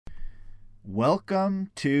Welcome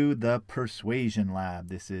to the Persuasion Lab.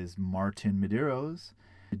 This is Martin Medeiros.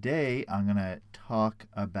 Today I'm going to talk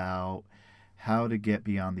about how to get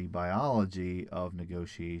beyond the biology of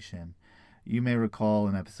negotiation. You may recall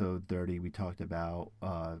in episode 30 we talked about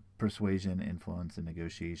persuasion, influence, and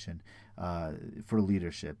negotiation for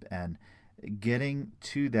leadership. And getting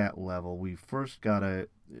to that level, we first got to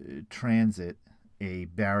transit a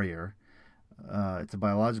barrier. It's a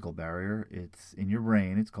biological barrier. It's in your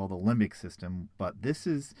brain. It's called the limbic system. But this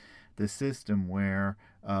is the system where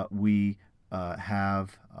we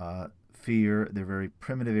have fear. They're very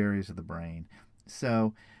primitive areas of the brain.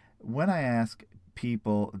 So when I ask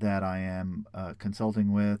people that I am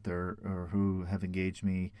consulting with or who have engaged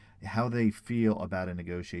me how they feel about a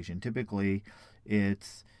negotiation, typically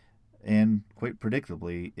it's, and quite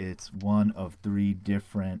predictably, it's one of three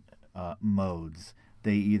different modes.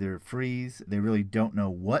 They either freeze, they really don't know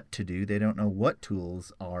what to do, they don't know what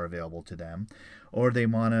tools are available to them, or they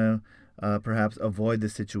want to perhaps avoid the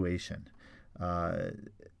situation. Uh,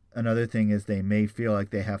 Another thing is they may feel like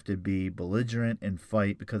they have to be belligerent and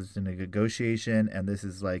fight because it's a negotiation, and this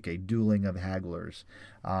is like a dueling of hagglers.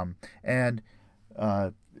 And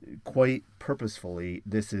quite purposefully,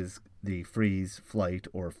 this is the freeze, flight,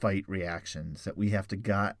 or fight reactions that we have to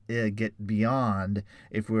get beyond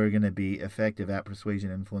if we're going to be effective at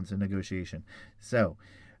persuasion, influence, and negotiation. So,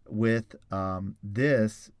 with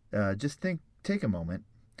this, just take a moment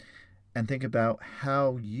and think about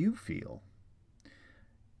how you feel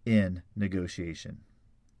in negotiation.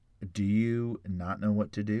 Do you not know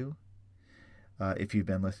what to do? If you've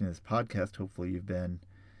been listening to this podcast, hopefully you've been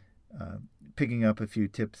picking up a few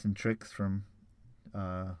tips and tricks from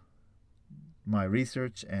my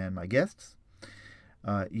research and my guests.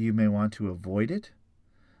 You may want to avoid it,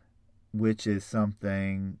 which is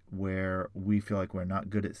something where we feel like we're not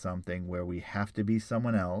good at something, where we have to be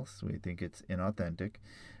someone else. We think it's inauthentic,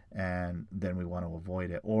 and then we want to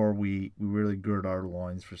avoid it. Or we really gird our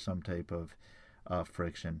loins for some type of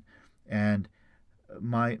friction. And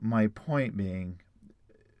my point being,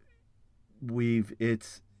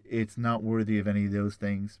 it's not worthy of any of those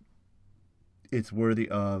things. It's worthy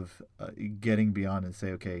of getting beyond and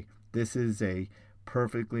say, okay, this is a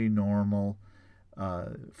perfectly normal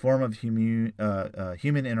form of human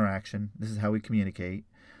interaction. This is how we communicate.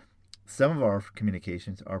 Some of our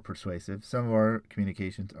communications are persuasive. Some of our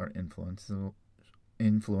communications are influential,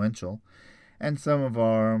 and some of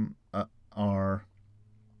our are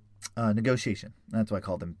negotiation. That's why I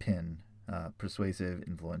call them PIN: persuasive,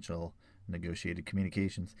 influential, negotiated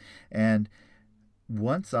communications. And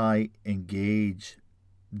once I engage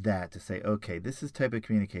that to say, okay, this is type of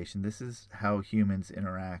communication, this is how humans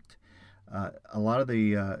interact, a lot of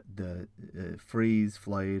the freeze,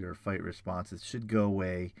 flight, or fight responses should go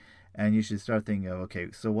away, and you should start thinking of, okay,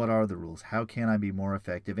 so what are the rules? How can I be more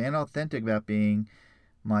effective and authentic about being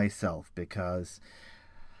myself? Because,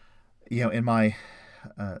 in my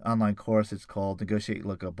online course, it's called Negotiate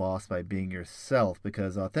Like a Boss by Being Yourself,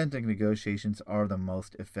 because authentic negotiations are the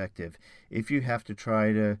most effective. If you have to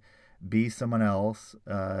try to be someone else,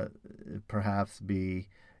 perhaps be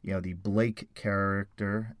the Blake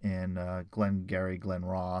character in Glenn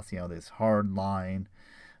Ross, this hard line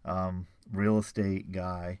real estate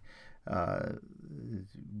guy,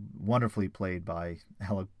 wonderfully played by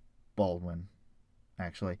Alec Baldwin,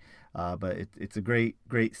 actually. But it's a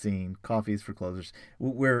great scene. Coffee's for closers.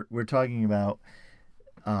 We're talking about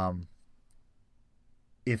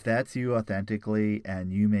if that's you authentically,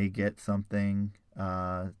 and you may get something,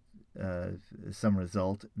 some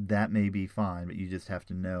result, that may be fine, but you just have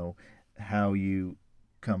to know how you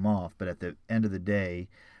come off. But at the end of the day,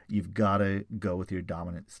 you've got to go with your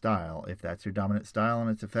dominant style. If that's your dominant style and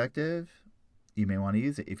it's effective, you may want to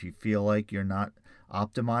use it. If you feel like you're not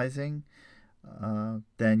optimizing,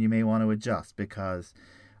 then you may want to adjust, because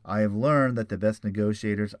I have learned that the best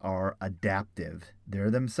negotiators are adaptive.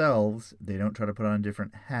 They're themselves. They don't try to put on a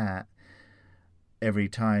different hat every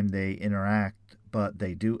time they interact, but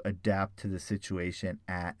they do adapt to the situation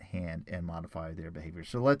at hand and modify their behavior.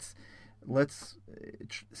 So let's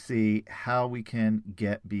see how we can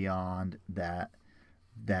get beyond that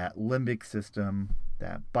limbic system,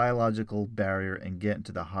 that biological barrier, and get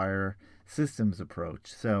into the higher systems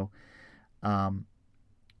approach. So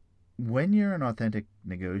when you're an authentic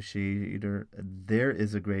negotiator, there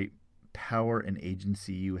is a great power and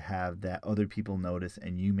agency you have that other people notice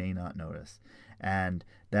and you may not notice. And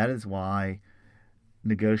that is why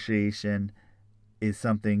negotiation is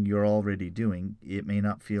something you're already doing. It may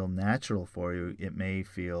not feel natural for you. It may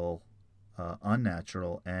feel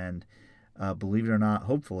unnatural. And believe it or not,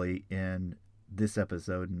 hopefully in this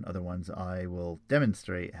episode and other ones, I will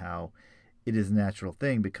demonstrate how it is a natural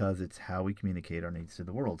thing because it's how we communicate our needs to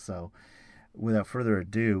the world. So, without further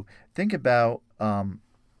ado, think about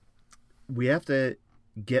we have to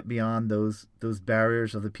get beyond those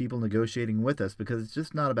barriers of the people negotiating with us, because it's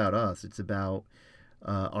just not about us. It's about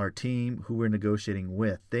our team who we're negotiating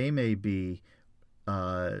with. They may be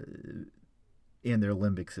in their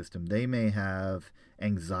limbic system. They may have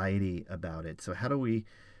anxiety about it. So how do we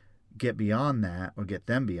get beyond that, or get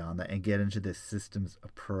them beyond that, and get into this systems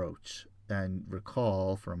approach? And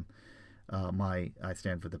recall from I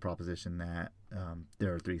stand for the proposition that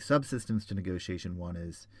there are three subsystems to negotiation. One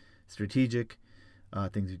is strategic,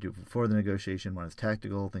 things we do before the negotiation. One is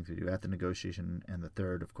tactical, things we do at the negotiation. And the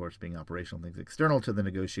third, of course, being operational, things external to the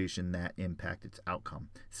negotiation that impact its outcome.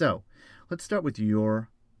 So let's start with your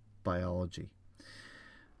biology.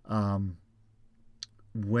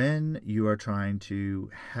 When you are trying to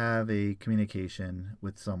have a communication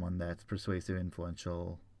with someone that's persuasive,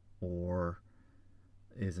 influential, or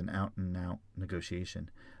is an out-and-out negotiation,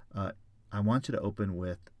 I want you to open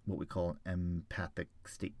with what we call an empathic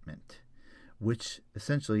statement, which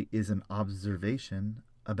essentially is an observation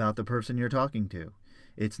about the person you're talking to.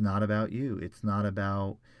 It's not about you. It's not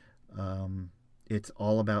about, it's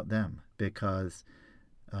all about them, because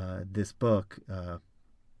this book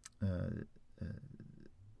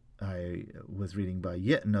I was reading by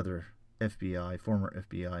yet another former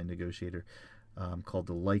FBI negotiator, called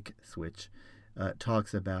The Like Switch,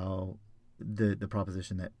 talks about the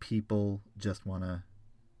proposition that people just want to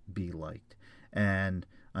be liked. And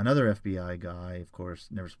another FBI guy, of course,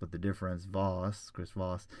 never split the difference, Chris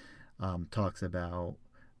Voss, talks about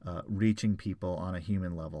reaching people on a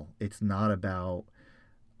human level. It's not about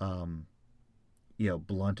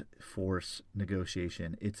blunt force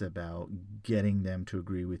negotiation. It's about getting them to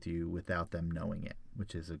agree with you without them knowing it,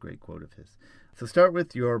 which is a great quote of his. So start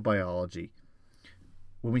with your biology.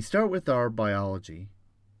 When we start with our biology,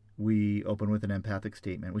 we open with an empathic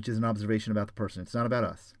statement, which is an observation about the person. It's not about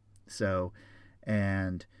us. So,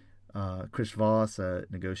 and Chris Voss, a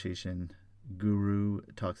negotiation guru,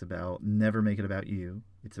 talks about never make it about you.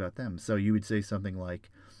 It's about them. So you would say something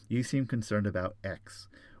like, you seem concerned about X,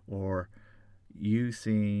 or you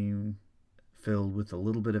seem filled with a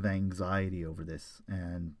little bit of anxiety over this,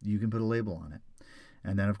 and you can put a label on it.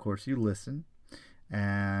 And then, of course, you listen,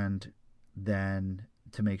 and then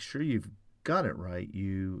to make sure you've got it right,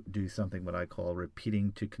 you do something what I call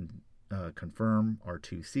repeating to confirm.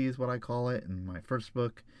 R2C is what I call it in my first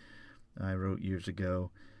book I wrote years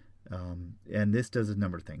ago. And this does a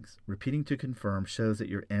number of things. Repeating to confirm shows that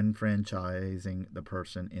you're enfranchising the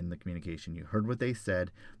person in the communication. You heard what they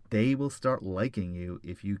said. They will start liking you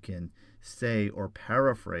if you can say or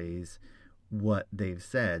paraphrase what they've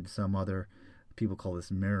said. Some other people call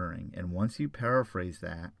this mirroring. And once you paraphrase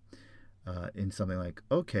that in something like,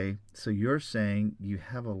 okay, so you're saying you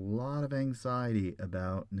have a lot of anxiety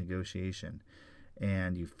about negotiation,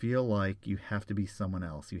 and you feel like you have to be someone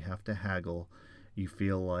else. You have to haggle. You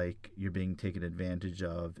feel like you're being taken advantage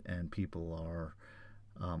of, and people are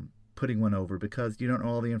putting one over because you don't know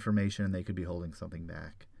all the information and they could be holding something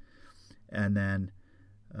back. And then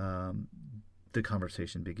the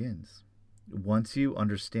conversation begins. Once you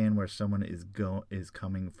understand where someone is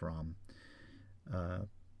coming from,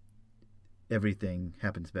 everything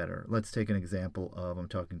happens better. Let's take an example of, I'm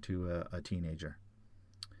talking to a teenager.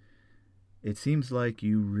 It seems like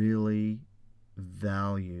you really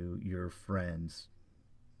value your friends,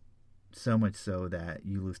 so much so that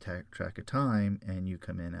you lose track of time and you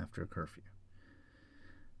come in after a curfew.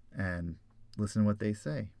 And listen to what they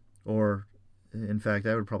say. Or, in fact,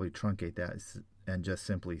 I would probably truncate that and just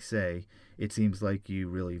simply say, it seems like you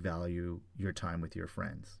really value your time with your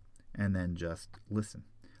friends. And then just listen.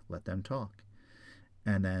 Let them talk.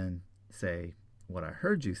 And then say, what I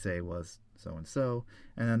heard you say was so-and-so.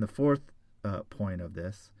 And then the fourth point of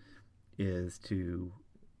this is to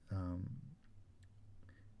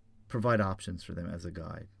provide options for them as a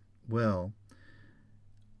guide. Well,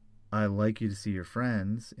 I like you to see your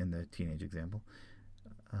friends, in the teenage example,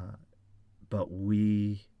 but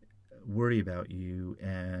we worry about you,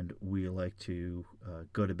 and we like to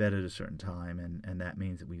go to bed at a certain time, and that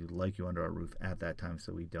means that we like you under our roof at that time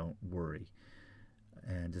so we don't worry.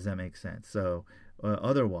 And does that make sense? So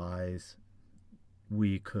otherwise,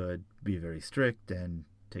 we could be very strict and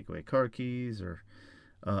take away car keys or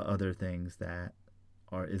other things that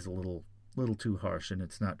is a little too harsh, and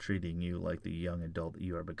it's not treating you like the young adult that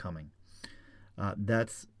you are becoming.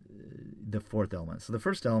 That's the fourth element. So the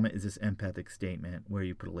first element is this empathic statement where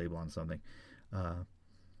you put a label on something.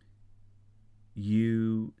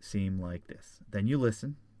 You seem like this. Then you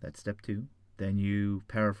listen. That's step 2. Then you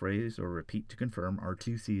paraphrase or repeat to confirm,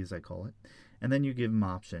 R2C as I call it. And then you give them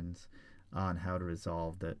options on how to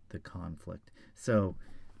resolve the conflict. So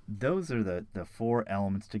those are the 4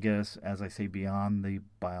 elements to get us, as I say, beyond the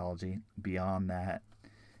biology, beyond that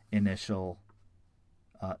initial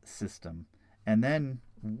system. And then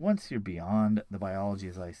once you're beyond the biology,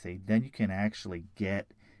 as I say, then you can actually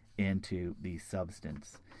get into the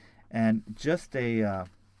substance. And just a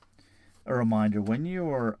reminder, when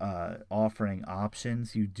you're offering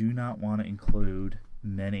options, you do not want to include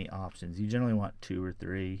many options. You generally want 2 or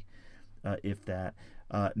 3, if that.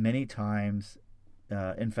 Many times,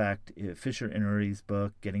 in fact, Fisher Innery's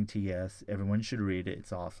book, Getting to Yes, everyone should read it.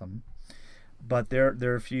 It's awesome. But there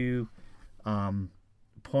are a few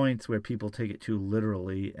points where people take it too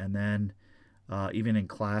literally, and then even in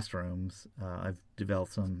classrooms, I've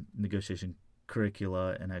developed some negotiation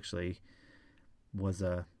curricula and actually was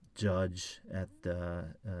a judge at the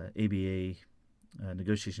ABA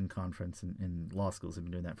negotiation conference in law schools. I've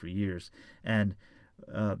been doing that for years. And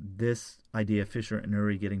this idea, Fisher and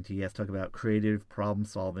Innery Getting to Yes, talk about creative problem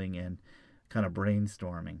solving and kind of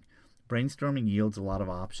brainstorming. Brainstorming yields a lot of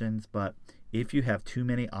options, but if you have too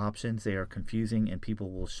many options, they are confusing and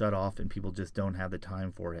people will shut off and people just don't have the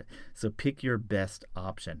time for it. So pick your best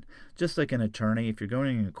option. Just like an attorney, if you're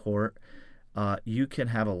going into court, you can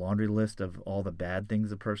have a laundry list of all the bad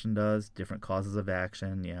things a person does, different causes of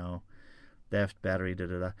action, theft, battery,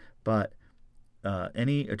 But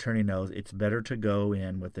any attorney knows it's better to go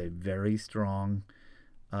in with a very strong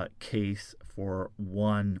case for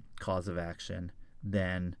one cause of action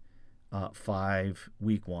than 5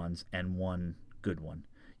 weak ones and 1 good one.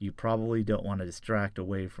 You probably don't want to distract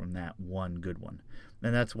away from that one good one.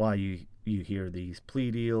 And that's why you hear these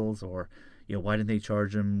plea deals, or why didn't they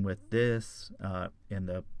charge him with this in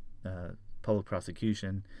the public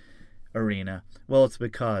prosecution arena? Well, it's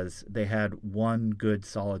because they had one good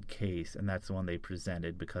solid case, and that's the one they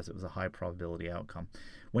presented because it was a high probability outcome.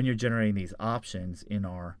 When you're generating these options in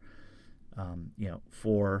our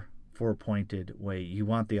four-pointed way, you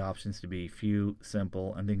want the options to be few,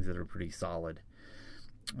 simple, and things that are pretty solid.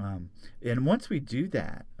 And once we do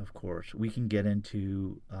that, of course, we can get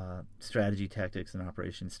into strategy, tactics, and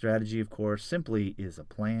operations. Strategy, of course, simply is a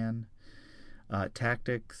plan.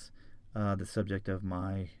 Tactics, the subject of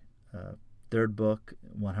my third book,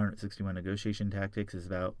 161 Negotiation Tactics, is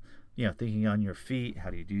about thinking on your feet. How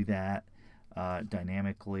do you do that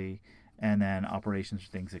dynamically? And then operations are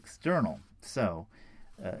things external. So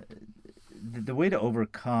the way to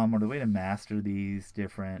overcome, or the way to master these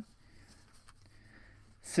different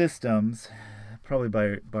systems, probably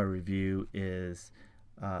by review, is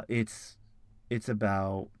it's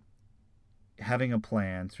about having a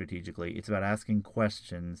plan strategically. It's about asking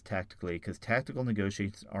questions tactically, because tactical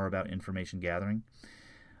negotiations are about information gathering.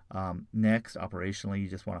 Next, operationally, you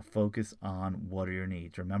just want to focus on what are your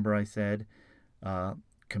needs. Remember I said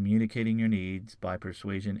communicating your needs by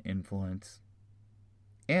persuasion, influence,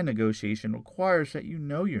 and negotiation requires that you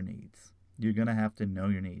know your needs. You're going to have to know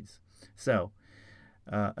your needs. So,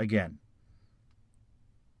 again,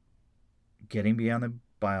 getting beyond the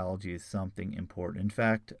biology is something important. In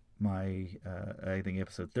fact, I think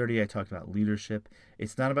episode 30, I talked about leadership.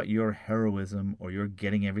 It's not about your heroism or your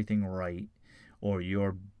getting everything right or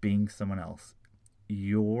your being someone else.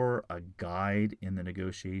 You're a guide in the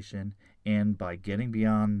negotiation, and by getting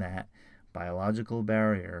beyond that biological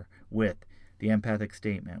barrier with the empathic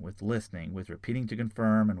statement, with listening, with repeating to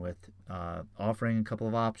confirm, and with offering a couple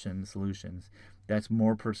of options, solutions, that's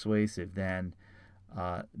more persuasive than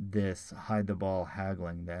this hide-the-ball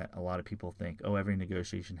haggling that a lot of people think, every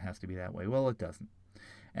negotiation has to be that way. Well, it doesn't.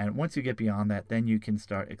 And once you get beyond that, then you can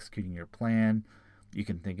start executing your plan. You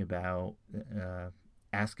can think about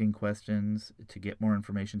asking questions to get more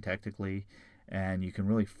information tactically, and you can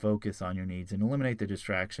really focus on your needs and eliminate the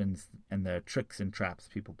distractions and the tricks and traps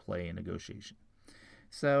people play in negotiation.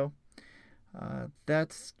 So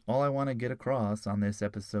that's all I want to get across on this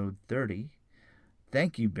episode 30.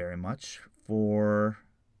 Thank you very much for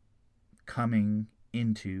coming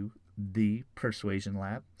into the Persuasion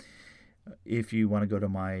Lab. If you want to go to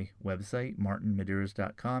my website,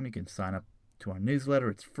 martinmedeiros.com, you can sign up to our newsletter.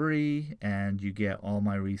 It's free, and you get all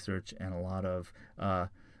my research and a lot of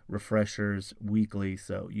refreshers weekly,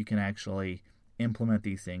 so you can actually implement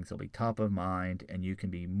these things. They'll be top of mind, and you can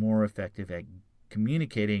be more effective at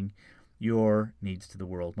communicating your needs to the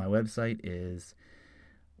world. My website is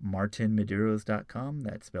martinmedeiros.com.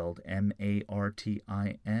 That's spelled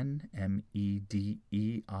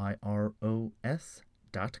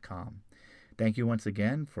MartinMedeiros.com. Thank you once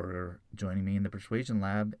again for joining me in the Persuasion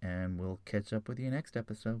Lab, and we'll catch up with you next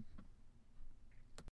episode.